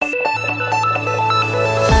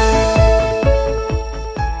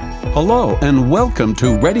Hello and welcome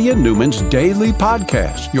to Reddy and Newman's Daily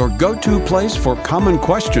Podcast, your go-to place for common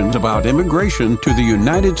questions about immigration to the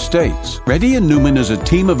United States. Reddy and Newman is a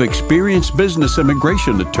team of experienced business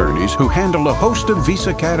immigration attorneys who handle a host of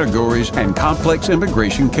visa categories and complex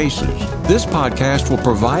immigration cases. This podcast will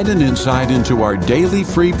provide an insight into our daily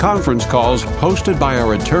free conference calls hosted by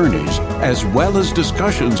our attorneys, as well as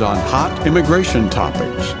discussions on hot immigration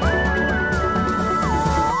topics.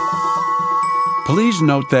 Please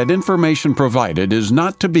note that information provided is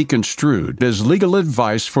not to be construed as legal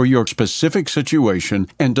advice for your specific situation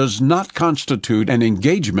and does not constitute an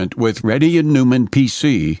engagement with Reddy and Newman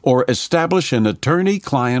PC or establish an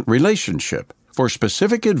attorney-client relationship. For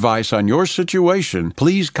specific advice on your situation,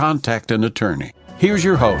 please contact an attorney. Here's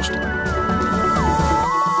your host.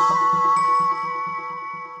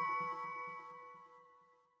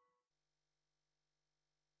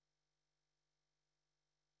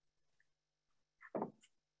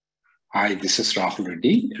 Hi, this is Rahul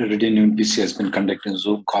Reddy. Reddy Newman PC has been conducting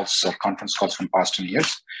Zoom calls or conference calls from past 10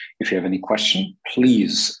 years. If you have any question,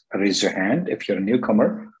 please raise your hand. If you're a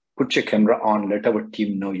newcomer, put your camera on. Let our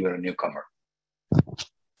team know you're a newcomer.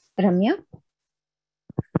 Ramya?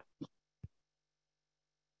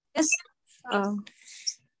 Yes.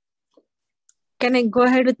 Can I go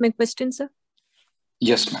ahead with my question, sir?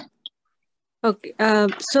 Yes, ma'am. Okay.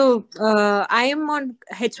 So I am on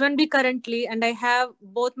H1B currently, and I have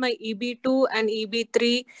both my EB2 and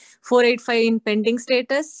EB3 485 in pending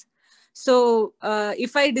status. So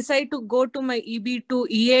if I decide to go to my EB2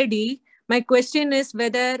 EAD, my question is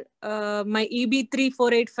whether my EB3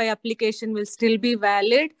 485 application will still be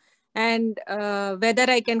valid, and whether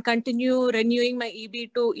I can continue renewing my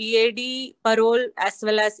EB2 EAD parole as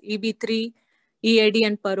well as EB3 EAD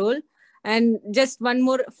and parole. And just one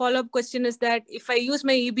more follow-up question is that if I use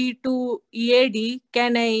my EB2 EAD,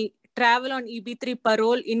 can I travel on EB3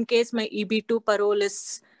 parole in case my EB2 parole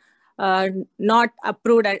is not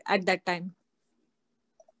approved at that time?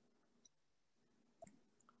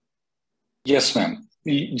 Yes, ma'am.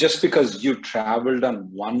 Just because you traveled on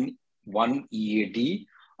one EAD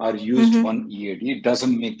or used one EAD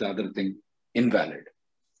doesn't make the other thing invalid.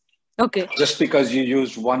 Okay. Just because you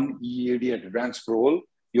used one EAD at advanced parole,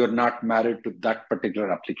 you're not married to that particular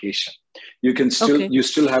application. You can still, you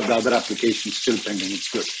still have the other application still pending. It's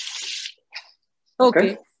good.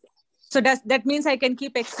 Okay. So that means I can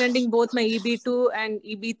keep extending both my EB2 and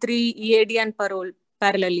EB3 EAD and parole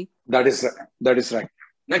parallelly. That is right.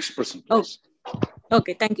 Next person, please. Oh.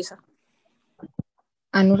 Okay. Thank you, sir.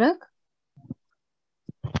 Anurag?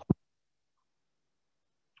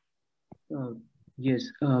 Yes.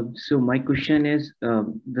 So my question is,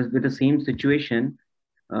 with the same situation,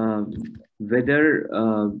 whether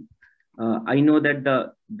I know that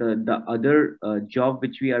the other job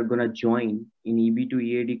which we are going to join in EB2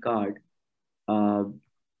 EAD card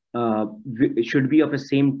should be of the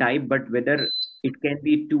same type, but whether it can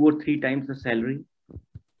be 2 or 3 times the salary.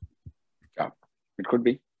 Yeah, it could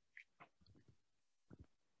be.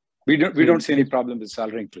 We don't see any problem with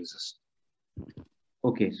salary increases.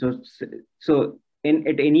 Okay, so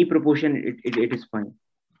at any proportion it is fine.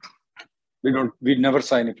 We never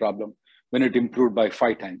saw any problem when it improved by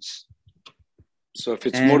 5 times. So if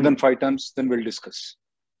it's more than 5 times, then we'll discuss.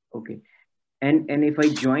 Okay. And if I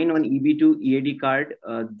join on EB2 EAD card,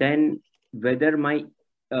 then whether my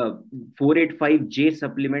 485J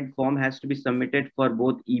supplement form has to be submitted for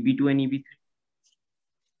both EB2 and EB3?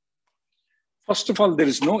 First of all, there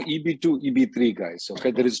is no EB2, EB3, guys. Okay,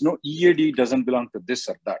 there is no EAD doesn't belong to this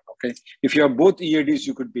or that. Okay, if you have both EADs,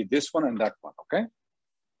 you could be this one and that one. Okay.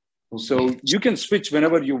 So you can switch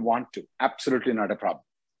whenever you want to. Absolutely not a problem.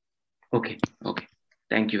 Okay.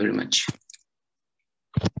 Thank you very much.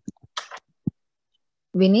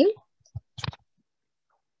 Vinil?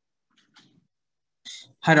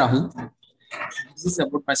 Hi, Rahul. This is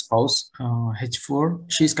about my spouse, H4.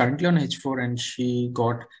 She's currently on H4 and she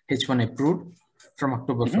got H1 approved from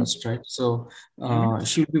October 1st, right? So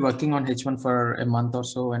she will be working on H1 for a month or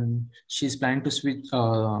so, and she's planning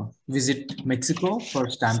to visit Mexico for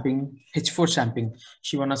stamping, H4 stamping.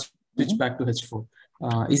 She want to switch back to H4.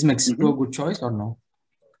 Is Mexico a good choice or no?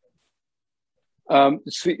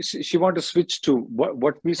 She want to switch to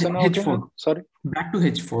what visa now? H4. Sorry? Back to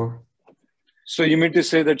H4. So you mean to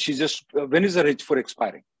say that she just, when is her H4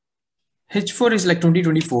 expiring? H4 is like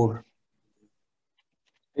 2024.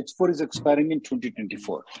 H4 is expiring in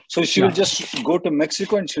 2024. So she will just go to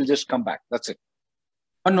Mexico and she'll just come back. That's it.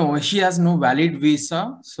 Oh, no, she has no valid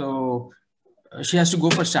visa. So she has to go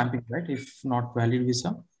for stamping, right? If not valid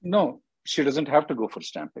visa. No, she doesn't have to go for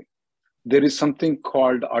stamping. There is something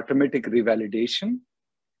called automatic revalidation.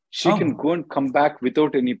 She can go and come back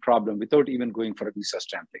without any problem, without even going for a visa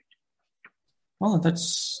stamping. Oh,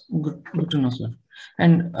 that's good to know, sir.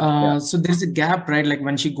 And so there's a gap, right? Like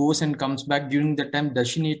when she goes and comes back during that time, does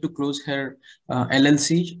she need to close her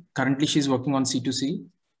LLC? Currently, she's working on C2C.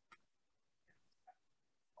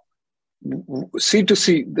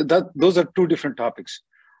 C2C, those are two different topics.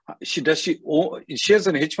 She has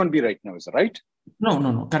an H1B right now, is that right?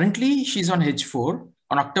 No. Currently, she's on H4.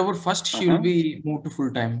 On October 1st, she will be moved to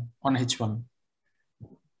full-time on H1.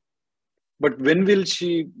 But when will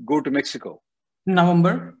she go to Mexico?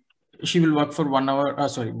 November. She will work for 1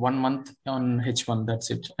 month on H1. That's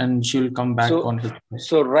it. And she will come back on H1.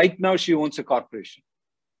 So right now she owns a corporation.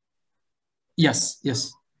 Yes,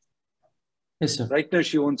 sir. Right now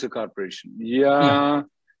she owns a corporation. Yeah.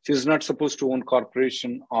 She's not supposed to own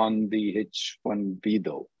corporation on the H1B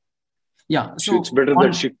though. Yeah. So it's better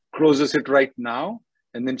that she closes it right now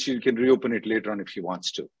and then she can reopen it later on if she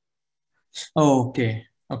wants to. Oh, okay.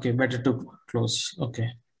 Okay. Better to close. Okay.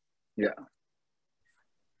 Yeah.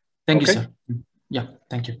 Thank you, sir. Yeah.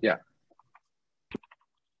 Thank you. Yeah.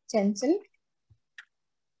 Chancel.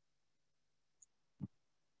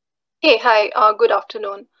 Hey, hi. Good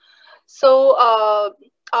afternoon. So,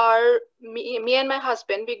 me and my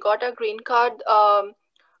husband, we got a green card on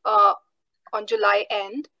July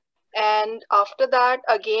end, and after that,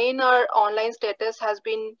 again, our online status has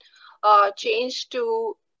been changed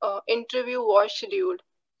to interview was scheduled.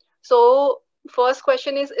 So, first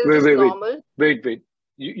question is this normal? Wait.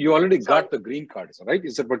 You already got the green card, right?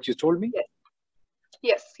 Is that what you told me?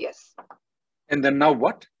 Yes. And then now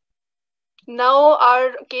what? Now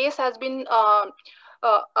our case has been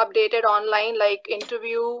updated online, like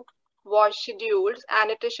interview was scheduled,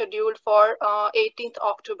 and it is scheduled for 18th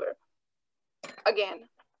October again.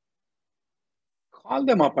 Call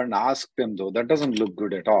them up and ask them though. That doesn't look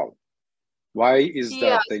good at all. Why is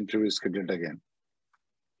that the interview is scheduled again?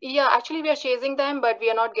 Yeah, actually we are chasing them, but we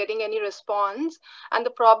are not getting any response. And the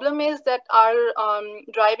problem is that our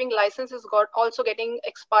driving license is also getting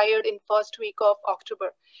expired in first week of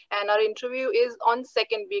October, and our interview is on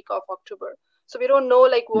second week of October. So we don't know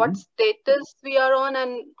like what status we are on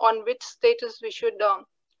and on which status we should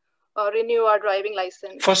renew our driving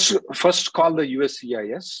license. First call the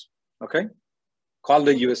USCIS, okay? Call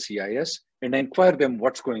the USCIS and inquire them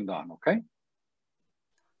what's going on, okay?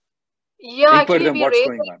 Yeah, inquire actually them we what's raised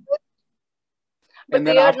going on. But and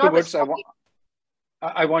then they are afterwards, not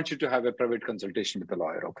I want you to have a private consultation with a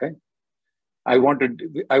lawyer, okay? I want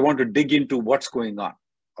to dig into what's going on,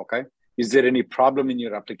 okay? Is there any problem in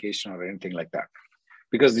your application or anything like that?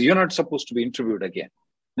 Because you're not supposed to be interviewed again.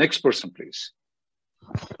 Next person, please.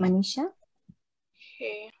 Manisha.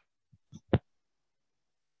 Okay.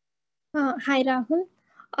 Hi, Rahul.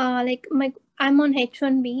 I'm on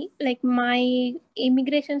H1B. Like my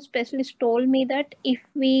immigration specialist told me that if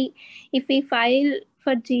we file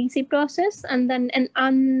for GC process and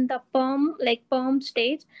on the perm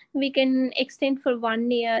stage, we can extend for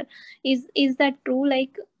 1 year. Is that true?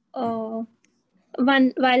 Like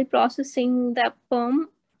while processing the perm,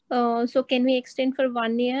 so can we extend for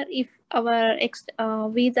 1 year if our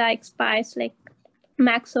visa expires like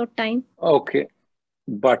max out time? Okay.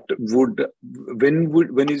 But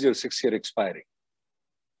when is your 6 year expiring?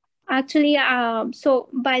 Actually, so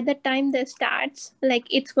by the time that starts, like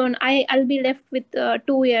I'll be left with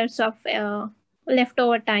 2 years of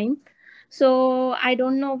leftover time. So I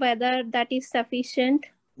don't know whether that is sufficient.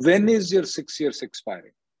 When is your 6 years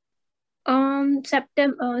expiring?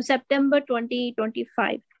 September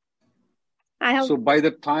 2025. So by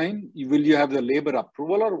the time, will you have the labor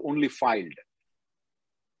approval or only filed?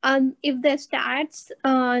 If they starts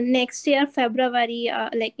next year February,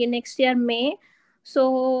 like in next year May,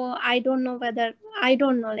 so I don't know,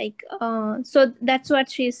 so that's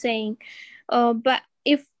what she's saying. But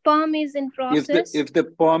if perm is in process, if the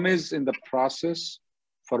perm is in the process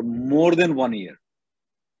for more than 1 year,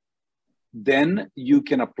 then you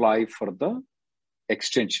can apply for the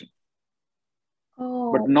extension.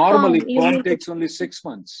 But normally perm takes only 6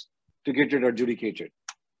 months to get it adjudicated.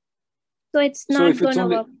 So it's not going to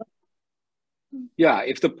work. Yeah,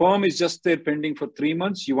 if the perm is just there pending for 3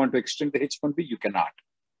 months, you want to extend the H1B, you cannot.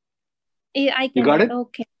 Yeah, I cannot. You got it?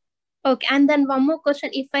 Okay. And then one more question.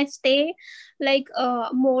 If I stay like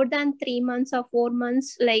more than 3 months or 4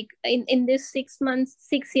 months, like in this 6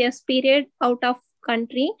 years period out of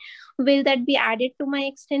country, will that be added to my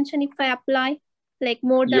extension if I apply like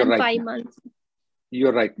more than 5 months?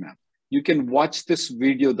 You're right, ma'am. You can watch this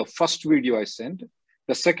video, the first video I sent.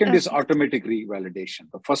 The second is automatic revalidation.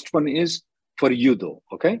 The first one is for you though,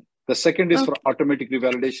 okay? The second is for automatic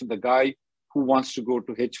revalidation, the guy who wants to go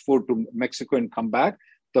to H4 to Mexico and come back.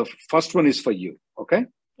 the first one is for you. Okay.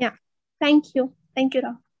 Yeah. Thank you. Thank you,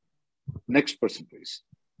 Rahul. Next person, please.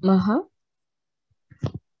 Maha.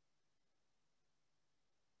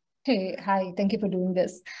 Hey, hi. Thank you for doing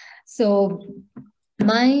this. So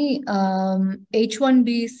my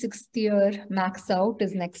H1B 6th year max out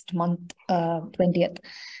is next month, 20th.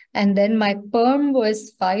 And then my perm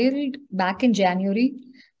was filed back in January.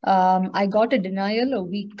 I got a denial a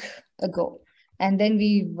week ago. And then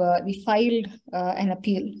we filed an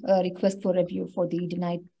appeal, a request for review for the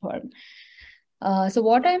denied perm. So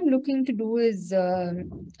what I'm looking to do is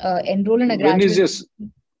enroll in a graduate.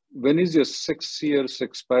 When is your 6 years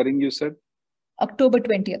expiring, you said? October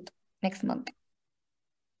 20th, next month.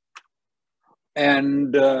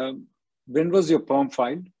 And when was your perm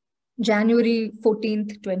filed? January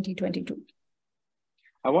 14th, 2022.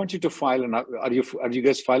 I want you to file are you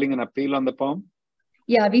guys filing an appeal on the perm?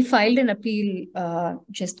 Yeah, we filed an appeal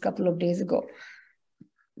just a couple of days ago.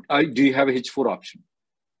 Do you have a H4 option?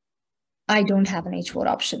 I don't have an H4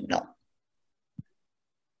 option, no.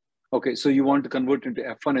 Okay, so you want to convert into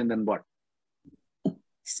F1 and then what?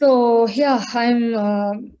 So yeah,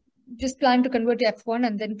 I'm just planning to convert to F1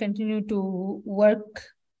 and then continue to work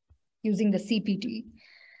using the CPT.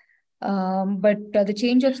 But the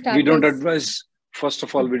change of status... We don't advise, first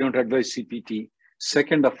of all, we don't advise CPT.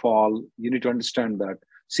 Second of all, you need to understand that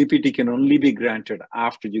CPT can only be granted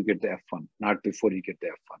after you get the F1, not before you get the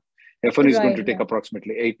F1. F1 is going to take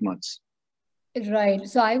approximately 8 months. Right.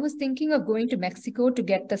 So I was thinking of going to Mexico to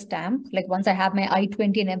get the stamp. Like once I have my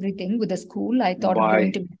I-20 and everything with the school, I thought of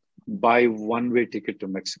going to... Buy one-way ticket to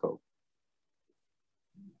Mexico.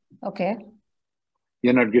 Okay.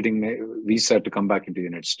 You're not getting a visa to come back into the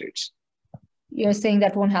United States. You're saying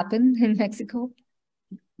that won't happen in Mexico?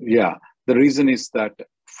 Yeah. The reason is that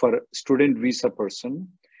for a student visa person,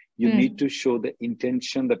 you need to show the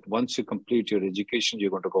intention that once you complete your education,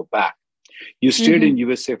 you're going to go back. You stayed in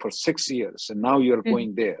USA for 6 years and now you're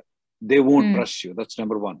going there. They won't trust you. That's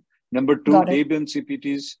number one. Number two, day one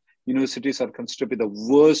CPTs, universities are considered to be the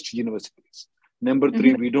worst universities. Number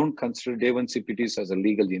three, we don't consider day one CPTs as a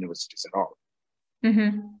legal universities at all.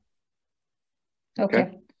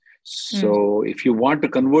 Okay. So if you want to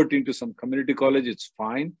convert into some community college, it's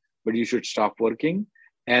fine, but you should stop working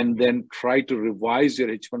and then try to revise your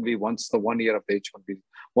H1B once the 1 year of the H1B,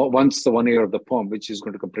 once the 1 year of the perm, which is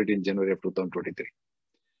going to complete in January of 2023.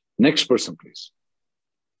 Next person, please.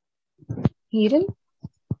 Hiran?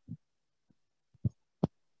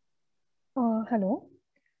 Hello.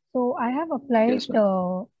 So I have applied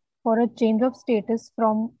for a change of status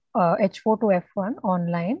from H4 to F1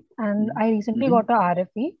 online, and I recently got a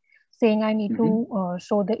RFE saying I need to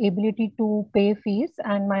show the ability to pay fees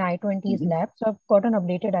and my I-20 is left. So I've got an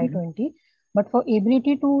updated I-20. But for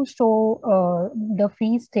ability to show the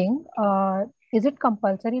fees thing, is it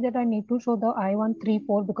compulsory that I need to show the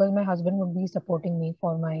I-134 because my husband would be supporting me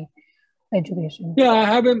for my education? Yeah, I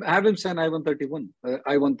have him sign I-131,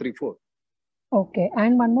 I-134. Okay.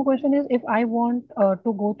 And one more question is, if I want to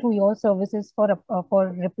go through your services for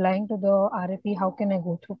replying to the RFP, how can I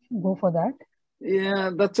go for that? Yeah,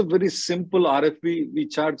 that's a very simple RFP. We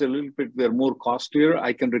charge a little bit. We're more costlier.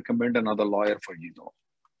 I can recommend another lawyer for you though.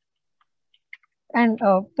 And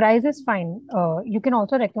price is fine. You can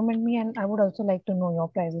also recommend me, and I would also like to know your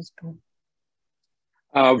prices too.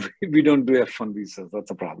 We don't do F1 visas.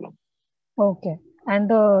 That's a problem. Okay. And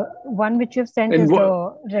the one which you've sent is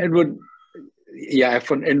the... Yeah,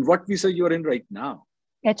 F1. And what visa you are in right now?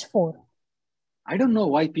 H4. I don't know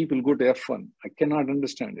why people go to F1. I cannot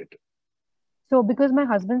understand it. So because my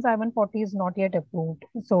husband's I-140 is not yet approved.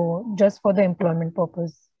 So just for the employment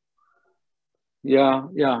purpose. Yeah.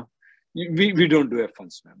 We don't do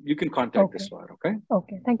F1s, ma'am. You can contact this lawyer, okay?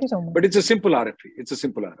 Okay. Thank you so much. But it's a simple RFP.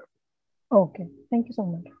 Okay. Thank you so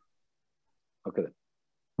much. Okay.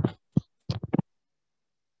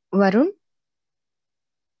 Varun?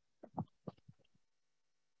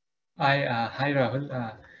 Hi,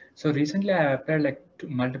 Rahul. So recently I applied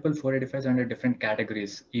multiple 485s under different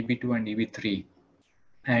categories, EB2 and EB3.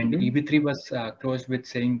 And EB3 was closed with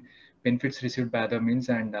saying benefits received by other means,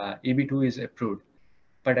 and EB2 is approved.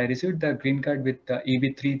 But I received the green card with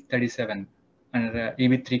EB3 37 under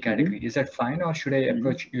EB3 category. Is that fine, or should I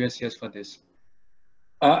approach USCIS for this?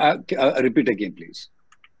 Repeat again, please.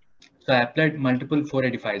 So I applied multiple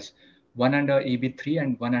 485s, one under EB3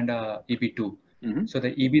 and one under EB2. So the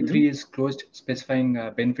EB3 is closed, specifying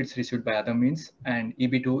benefits received by other means, and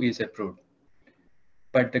EB2 is approved.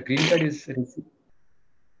 But the green card is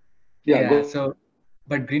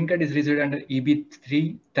but green card is received under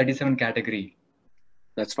EB3 37 category.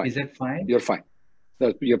 That's fine. Is that fine? You're fine.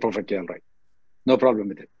 You're perfectly all right. No problem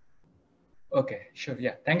with it. Okay, sure.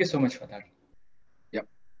 Yeah. Thank you so much for that. Yeah.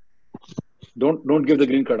 Don't give the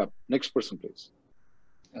green card up. Next person, please.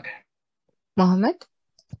 Okay. Mohammed?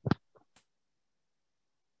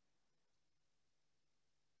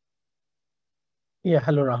 Yeah,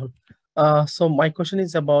 hello, Rahul. So my question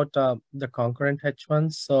is about the concurrent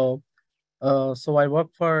H1. So I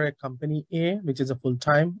work for a company A, which is a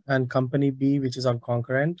full-time, and company B, which is on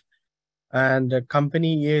concurrent. And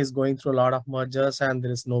company A is going through a lot of mergers, and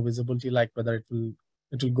there is no visibility like whether it will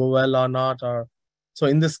go well or not. Or so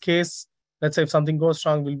in this case, let's say if something goes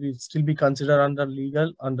wrong, will we still be considered under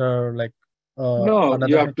legal under like No,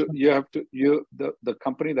 another the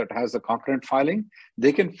company that has the concurrent filing,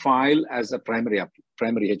 they can file as a primary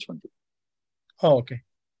H1B. Oh, okay.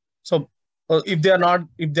 So if they are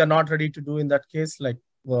not ready to do in that case, like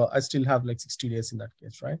I still have like 60 days in that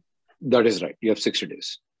case, right? That is right. You have 60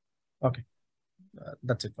 days. Okay.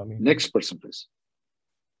 That's it for me. Next person, please.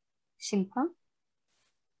 Shilpa?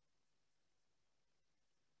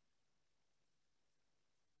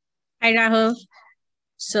 Hi, Rahul.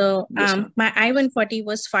 So Yes, my I-140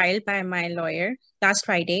 was filed by my lawyer last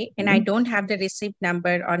Friday, and I don't have the receipt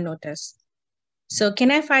number or notice. So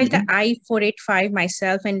can I file the I-485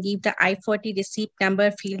 myself and leave the I-40 receipt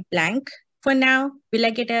number field blank for now? Will I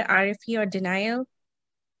get a RFE or denial?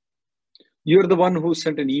 You're the one who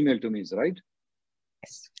sent an email to me, right?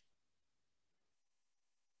 Yes.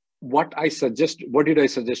 What did I suggest to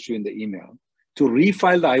you in the email? To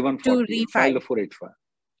refile the I-140, To refile. file the 485.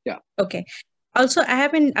 Yeah. Okay. Also, I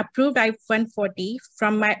have an approved I-140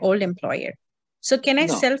 from my old employer. So can I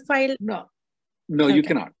self-file? No, Okay. you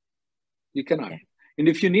cannot. You cannot. Okay. And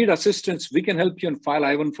if you need assistance, we can help you and file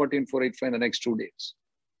I-140 and 485 in the next 2 days.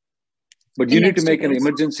 But you need to make an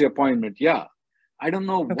emergency appointment. Yeah. I don't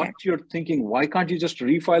know what you're thinking. Why can't you just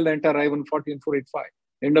refile the entire I-140 and 485?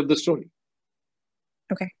 End of the story.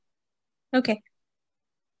 Okay. Okay.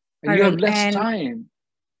 And you have less time.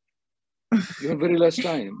 You have very less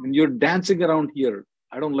time. And you're dancing around here.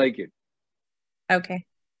 I don't like it. Okay.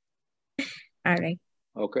 All right.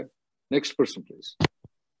 Okay. Next person, please.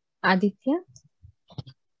 Aditya?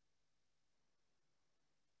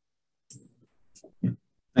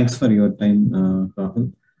 Thanks for your time,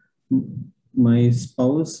 Rahul. My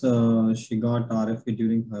spouse, she got RFE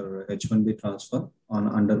during her H1B transfer on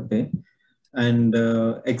underpay, and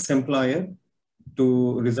ex-employer,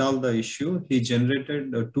 to resolve the issue, he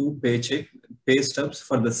generated 2 pay stubs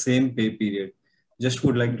for the same pay period. Just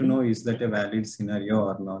would like to know, is that a valid scenario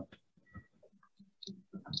or not?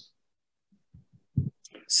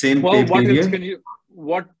 Same pay what period. Else can you?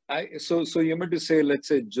 So you meant to say, let's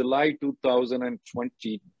say July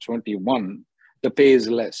 2021, the pay is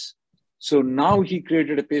less. So now he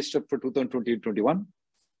created a pay stub for 2020-21?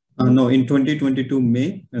 No, in 2022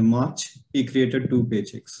 March, he created 2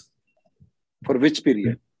 paychecks. For which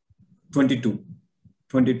period? 22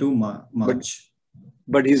 March.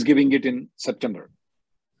 But he's giving it in September.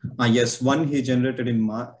 Yes, one he generated in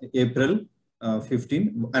April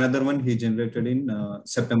 15. Another one he generated in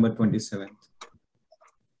September 27th.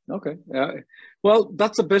 Okay. Well,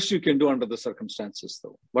 that's the best you can do under the circumstances,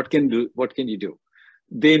 though. What can you do?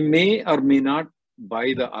 They may or may not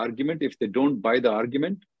buy the argument. If they don't buy the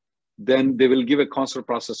argument, then they will give a consular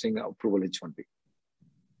processing approval H1B.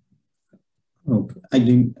 Okay. I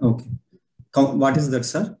didn't. Okay. What is that,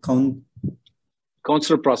 sir?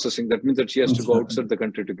 Consular processing. That means that she has to go outside the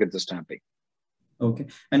country to get the stamping. Okay.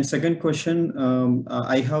 And second question,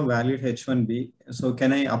 I have valid H1B. So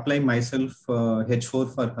can I apply myself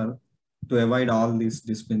H4 for her to avoid all this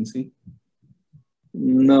dispensi?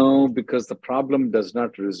 No, because the problem does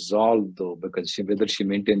not resolve, though, because whether she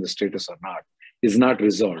maintained the status or not is not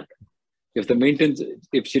resolved. If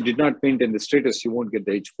she did not maintain the status, she won't get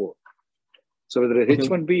the H4. So whether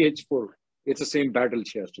H1B, H4, it's the same battle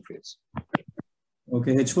she has to face.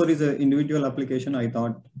 Okay, H4 is an individual application, I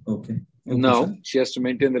thought. Okay. No, sir. She has to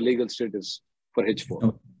maintain the legal status for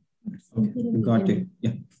H4. Okay, got it.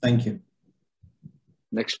 Yeah, thank you.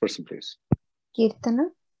 Next person, please.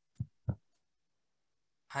 Kirtana?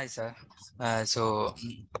 Hi, sir. So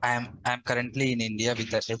I'm currently in India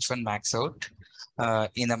with the H1 max out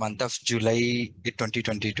in the month of July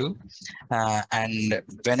 2022. And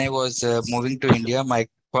when I was moving to India, my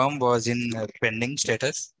firm was in pending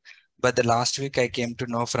status. But the last week I came to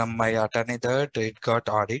know from my attorney that it got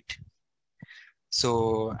audit.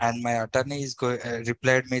 So, and my attorney is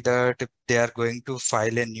replied me that they are going to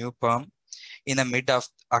file a new perm in the mid of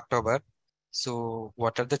October. So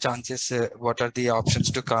what are the chances, what are the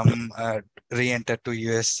options to come re-enter to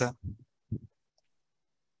US? So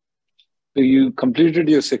you completed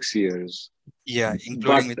your 6 years. Yeah,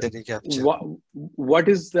 including with the recapture. What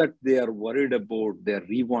is that they are worried about?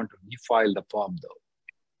 They want to refile the form though.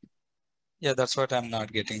 Yeah, that's what I'm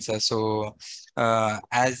not getting, sir. So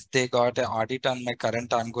as they got an audit on my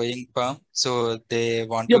current ongoing perm, so they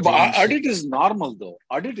want to but audit is normal though.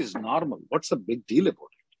 Audit is normal. What's the big deal about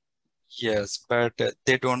it? Yes, but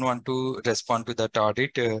they don't want to respond to that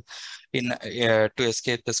audit to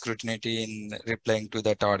escape the scrutiny in replying to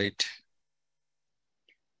that audit.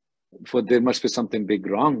 For there must be something big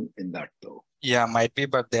wrong in that though. Yeah, might be,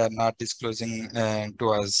 but they are not disclosing to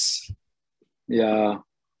us. Yeah.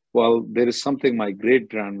 Well, there is something my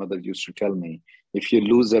great-grandmother used to tell me. If you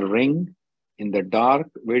lose a ring in the dark,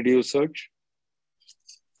 where do you search?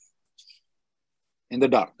 In the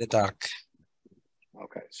dark. The dark.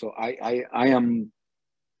 Okay. So I'm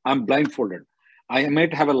blindfolded. I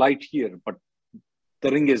might have a light here, but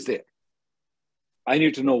the ring is there. I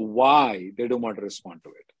need to know why they don't want to respond to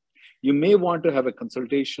it. You may want to have a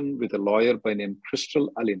consultation with a lawyer by name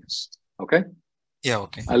Crystal Alinas. Okay? Yeah,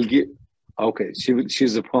 okay. Okay,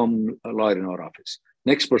 she's a firm lawyer in our office.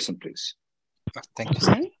 Next person, please. Thank you,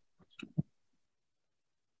 sir.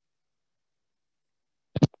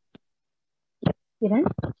 Kiran?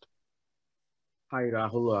 Hi,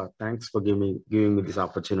 Rahul. Thanks for giving me this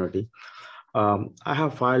opportunity. I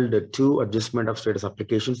have filed 2 adjustment of status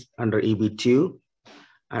applications under EB2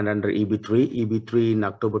 and under EB3. EB3 in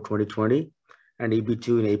October 2020 and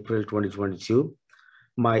EB2 in April 2022.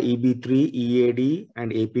 My EB3, EAD,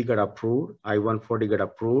 and AP got approved. I-140 got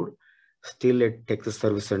approved, still at Texas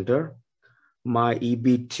Service Center. My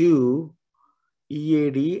EB2,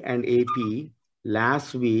 EAD, and AP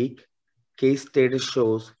last week, case status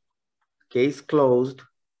shows case closed,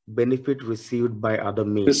 benefit received by other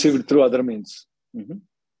means. Received through other means.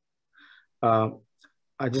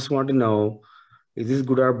 I just want to know, is this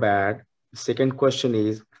good or bad? Second question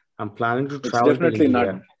is, I'm planning to travel to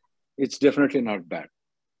India. It's definitely not bad.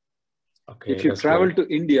 Okay, if you travel to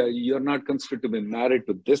India, you're not considered to be married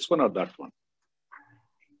to this one or that one.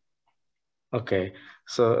 Okay,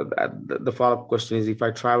 so the follow-up question is, if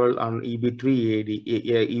I travel on EB3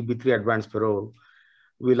 EB3 advanced parole,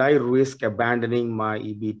 will I risk abandoning my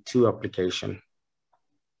EB2 application?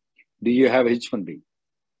 Do you have H1B?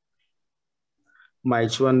 My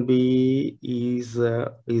H1B is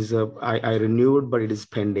I renewed, but it is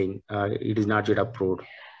pending. It is not yet approved.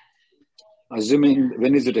 Assuming,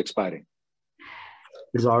 when is it expiring?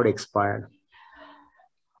 It's already expired.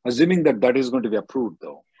 Assuming that is going to be approved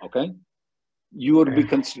though, okay? You will be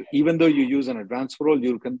considered, even though you use an advanced parole,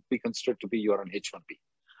 you can be considered to be you're on H1B.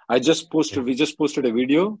 We just posted a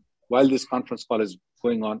video while this conference call is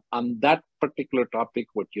going on that particular topic,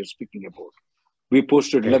 what you're speaking about. We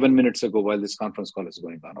posted 11 minutes ago while this conference call is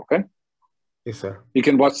going on, okay? Yes, sir. You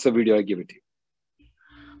can watch the video, I give it to you.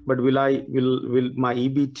 But will my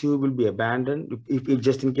EB2 will be abandoned if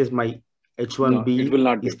just in case my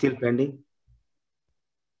H1B is still pending?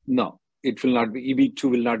 No, it will not be. EB2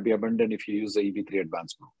 will not be abandoned if you use the EB3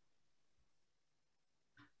 advanced mode.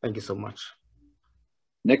 Thank you so much.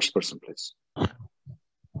 Next person, please.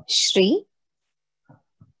 Shri?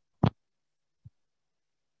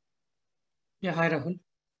 Yeah, hi, Rahul.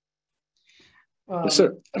 Yes,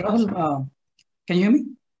 sir. Rahul, can you hear me?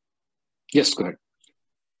 Yes, go ahead.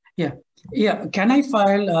 Yeah. Can I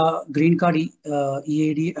file green card,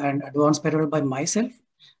 EAD, and advance parole by myself?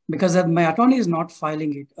 Because my attorney is not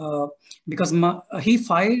filing it. Because he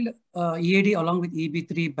filed EAD along with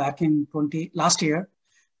EB3 back in last year,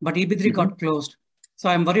 but EB3 got closed. So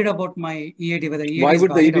I'm worried about my EAD, whether EAD Why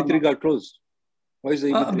would the EB3 got closed? Why is the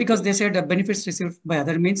EB3 because closed? They said the benefits received by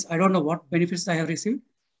other means. I don't know what benefits I have received.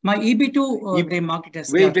 My EB2, they marked it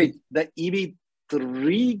as Wait. The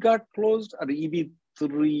EB3 got closed or the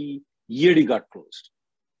EB3 EAD got closed?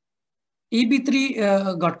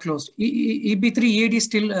 EB3 got closed. EB3 EAD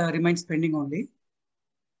still remains pending only.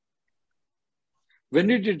 When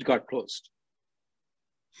did it got closed?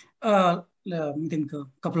 I think a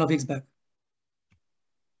couple of weeks back.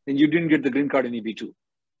 And you didn't get the green card in EB2?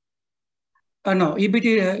 No,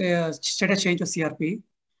 EB2 status change to CRP.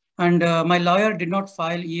 And my lawyer did not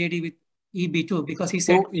file EAD with EB2 because he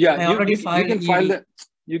said, I already filed EAD.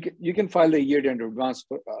 You can file the EAD and advance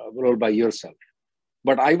parole by yourself.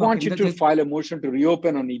 But I want you to file a motion to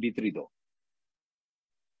reopen on EB3 though.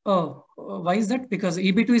 Oh, why is that? Because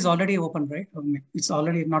EB2 is already open, right? I mean, it's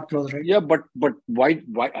already not closed, right? Yeah, but why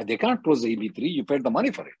they can't close the EB3? You paid the money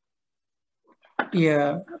for it.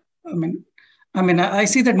 Yeah, I mean, I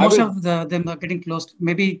see that most of them are getting closed.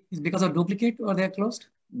 Maybe it's because of duplicate or they're closed?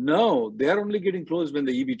 No, they're only getting closed when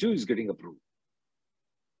the EB2 is getting approved.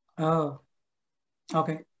 Oh,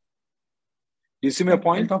 okay. Do you see my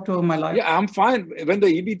point? I'll talk to my lawyer. Yeah, I'm fine. When the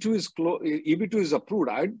EB2 is approved,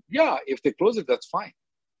 if they close it, that's fine.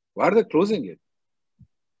 Why are they closing it?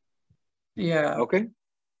 Yeah. Okay.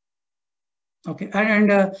 Okay.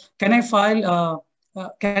 And can I file?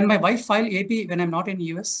 Can my wife file AP when I'm not in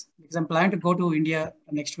US? Because I'm planning to go to India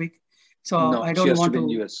next week. So No, I don't she has want to be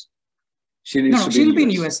to. in US. She needs to be she'll in be in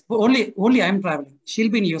US. US. Only I'm traveling. She'll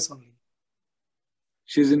be in US only.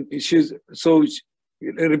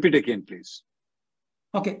 Repeat again, please.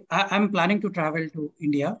 Okay. I'm planning to travel to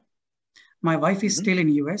India. My wife is still in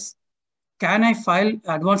US. Can I file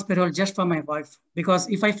advance payroll just for my wife? Because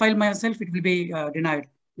if I file myself, it will be denied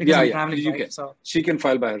because I'm traveling. You can. So she can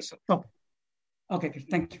file by herself. Oh. Okay.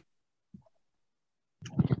 Thank you.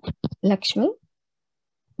 Lakshmi.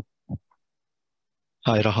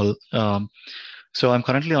 Hi, Rahul. So I'm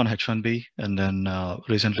currently on H1B and then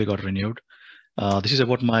recently got renewed. This is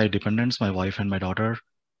about my dependents, my wife and my daughter,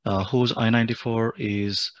 whose I-94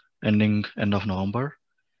 is ending end of November.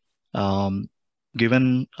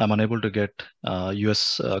 Given I'm unable to get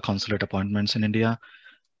US consulate appointments in India,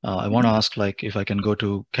 I want to ask if I can go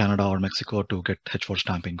to Canada or Mexico to get H4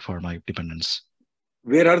 stamping for my dependents.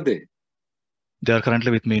 Where are they? They are currently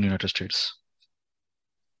with me in the United States.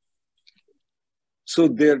 So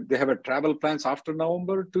they have a travel plans after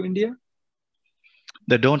November to India?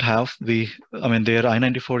 They don't have their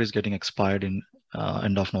I-94 is getting expired in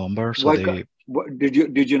end of November. So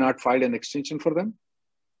did you not file an extension for them?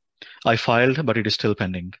 I filed, but it is still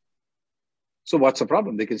pending. So what's the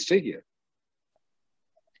problem? They can stay here.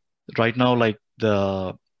 Right now,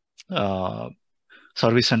 the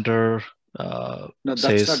service center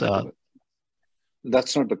says...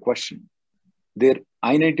 That's not the question. Their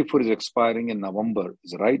I-94 is expiring in November,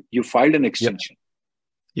 is right? You filed an extension.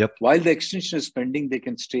 Yep. While the extension is pending, they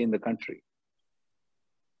can stay in the country.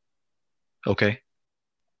 Okay.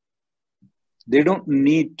 They don't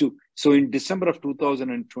need to. So in December of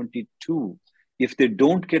 2022, if they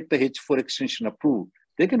don't get the H4 extension approved,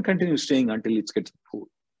 they can continue staying until it gets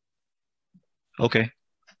approved. Okay.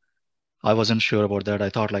 I wasn't sure about that. I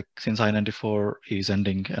thought since I-94 is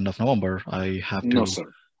ending end of November, I have to. No,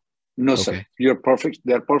 sir. No, okay. Sir. You're perfect.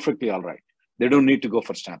 They're perfectly all right. They don't need to go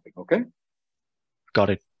for stamping. Okay.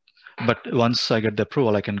 Got it. But once I get the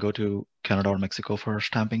approval, I can go to Canada or Mexico for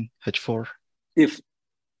stamping H4.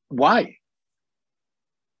 Why?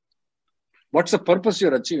 What's the purpose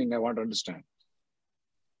you're achieving? I want to understand.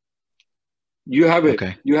 You have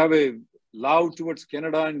a love towards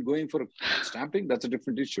Canada and going for stamping. That's a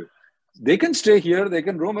different issue. They can stay here. They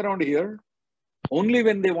can roam around here. Only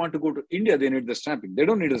when they want to go to India, they need the stamping. They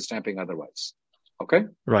don't need the stamping otherwise. Okay?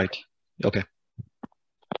 Right. Okay.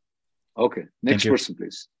 Okay. Next person,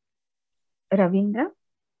 please. Ravindra.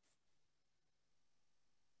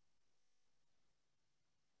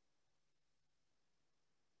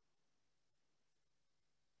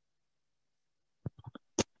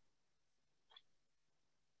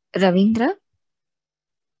 Ravindra.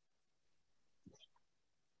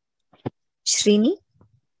 Srini.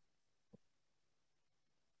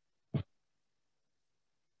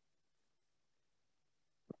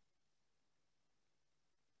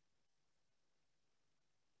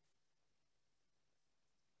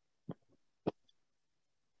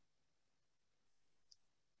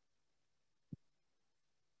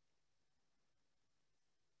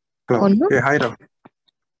 Hello. Onno? Hi, Rahul.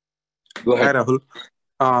 Go ahead. Hi, Rahul.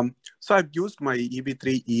 So I've used my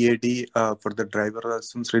EB3 EAD for the driver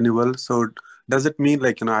license renewal. So does it mean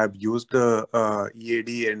I've used the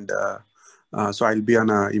EAD and so I'll be on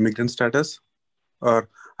immigrant status? Or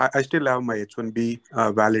I still have my H1B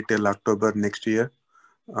valid till October next year.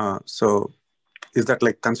 So is that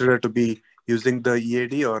considered to be using the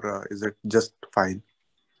EAD or is it just fine?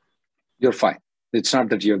 You're fine. It's not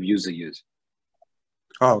that you have used the use.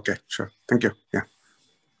 Oh, okay. Sure. Thank you. Yeah.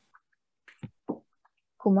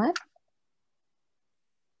 Kumar.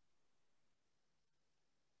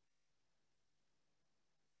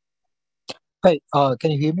 Hi,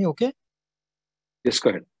 can you hear me okay? Yes,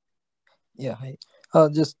 go ahead. Yeah, hi.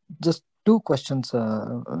 Just two questions,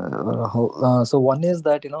 Rahul. So one is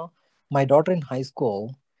that, my daughter in high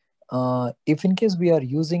school, if in case we are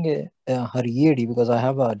using her EAD, because I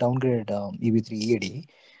have a downgrade EB3 EAD,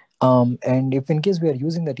 and if in case we are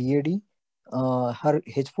using that EAD, her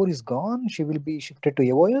H4 is gone, she will be shifted to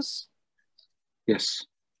AOS? Yes.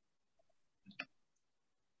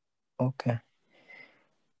 Okay.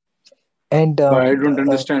 And but I don't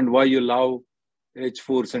understand why you allow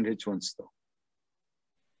H4s and H1s though.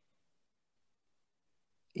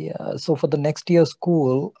 Yeah, so for the next year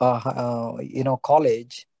school,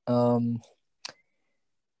 college, there's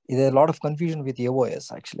a lot of confusion with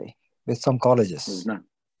AOS actually. with some colleges. There's none.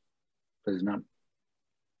 There's none.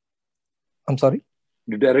 I'm sorry?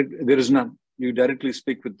 There is none. You directly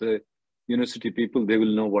speak with the university people, they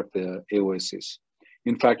will know what the AOS is.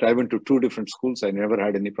 In fact, I went to 2 different schools. I never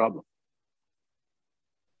had any problem.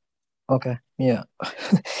 Okay. Yeah.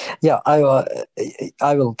 Yeah. I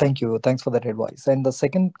will. Thank you. Thanks for that advice. And the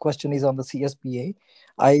second question is on the CSPA.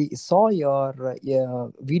 I saw your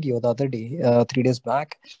video the other day, 3 days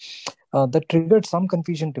back, that triggered some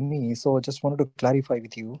confusion to me. So I just wanted to clarify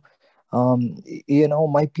with you.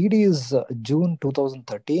 My PD is June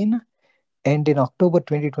 2013. And in October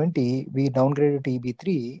 2020, we downgraded to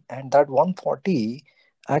EB3, and that 140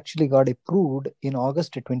 actually got approved in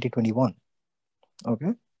August 2021.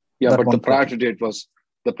 Okay. Yeah, that but the prior 140.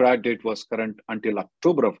 date was current until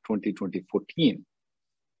October of 2014.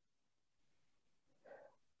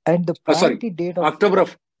 And the priority date of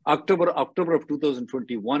October of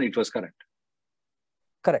 2021, it was correct.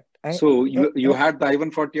 Correct. So you had the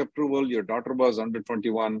I-140 approval. Your daughter was under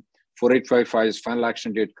 21. 4855's final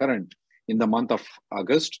action date current in the month of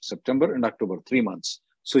August, September, and October, 3 months.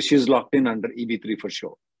 So she's locked in under EB3 for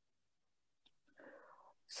sure.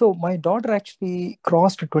 So my daughter actually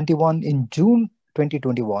crossed 21 in June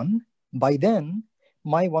 2021. By then,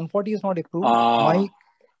 my 140 is not approved.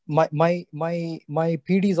 My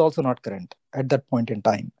PD is also not current at that point in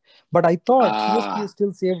time. But I thought CSPA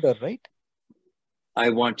still saved her, right?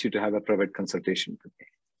 I want you to have a private consultation with me.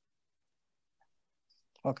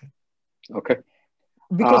 Okay. Okay.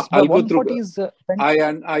 Because I'll the go through. 140 is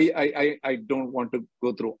I don't want to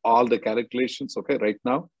go through all the calculations. Okay, right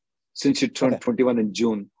now, since you turned 21 in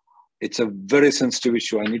June, it's a very sensitive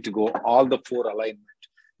issue. I need to go all the 4 alignment.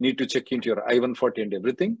 Need to check into your I-140 and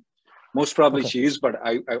everything. Most probably she is, but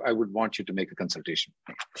I would want you to make a consultation.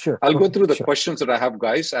 Sure. I'll go through the questions that I have,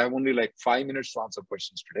 guys. I have only like 5 minutes to answer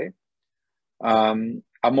questions today.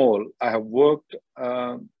 Amol, I have worked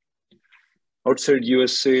outside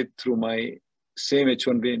USA through my same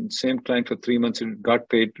H1B and same client for 3 months and got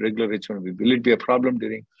paid regular H1B. Will it be a problem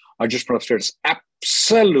during adjustment of status?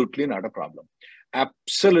 Absolutely not a problem.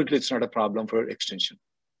 Absolutely, it's not a problem for extension.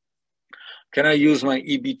 Can I use my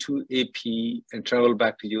EB2 AP and travel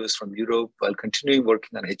back to US from Europe while continuing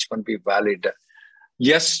working on H1B valid?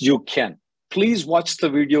 Yes, you can. Please watch the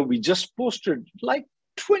video we just posted like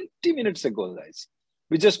 20 minutes ago, guys.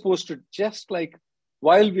 We just posted just like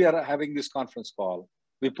while we are having this conference call,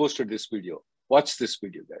 we posted this video. Watch this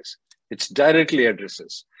video, guys. It's directly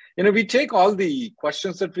addresses. We take all the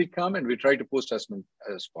questions that we come and we try to post as many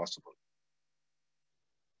as possible.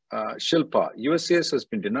 Shilpa, USCIS has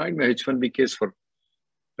been denied my H1B case for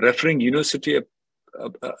referring university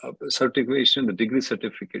certification, the degree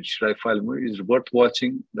certificate. Should I file more? Is it worth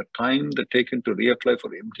watching the time that taken to reapply for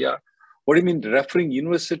MDR? What do you mean referring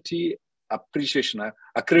university accreditation?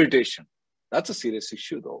 That's a serious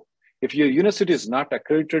issue though. If your university is not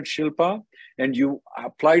accredited, Shilpa, and you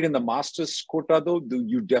applied in the master's quota though,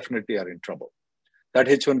 you definitely are in trouble. That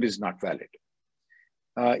H1B is not valid.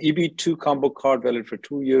 EB2 combo card valid for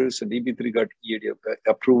 2 years and EB3 got EAD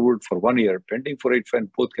approved for 1 year, pending 485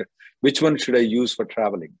 and both. Which one should I use for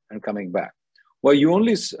traveling and coming back? Well, you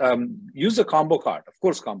only use a combo card, of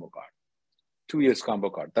course, combo card. 2 years combo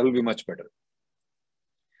card, that will be much better.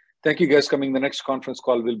 Thank you guys. Coming, the next conference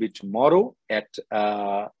call will be tomorrow at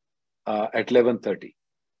 11:30.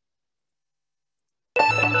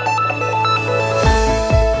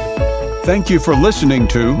 Thank you for listening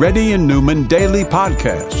to Reddy and Newman Daily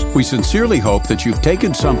Podcast. We sincerely hope that you've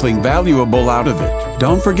taken something valuable out of it.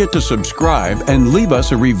 Don't forget to subscribe and leave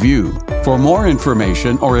us a review. For more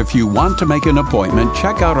information or if you want to make an appointment,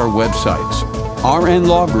 check out our websites,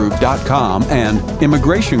 rnlawgroup.com and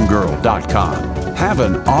immigrationgirl.com. Have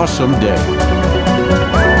an awesome day.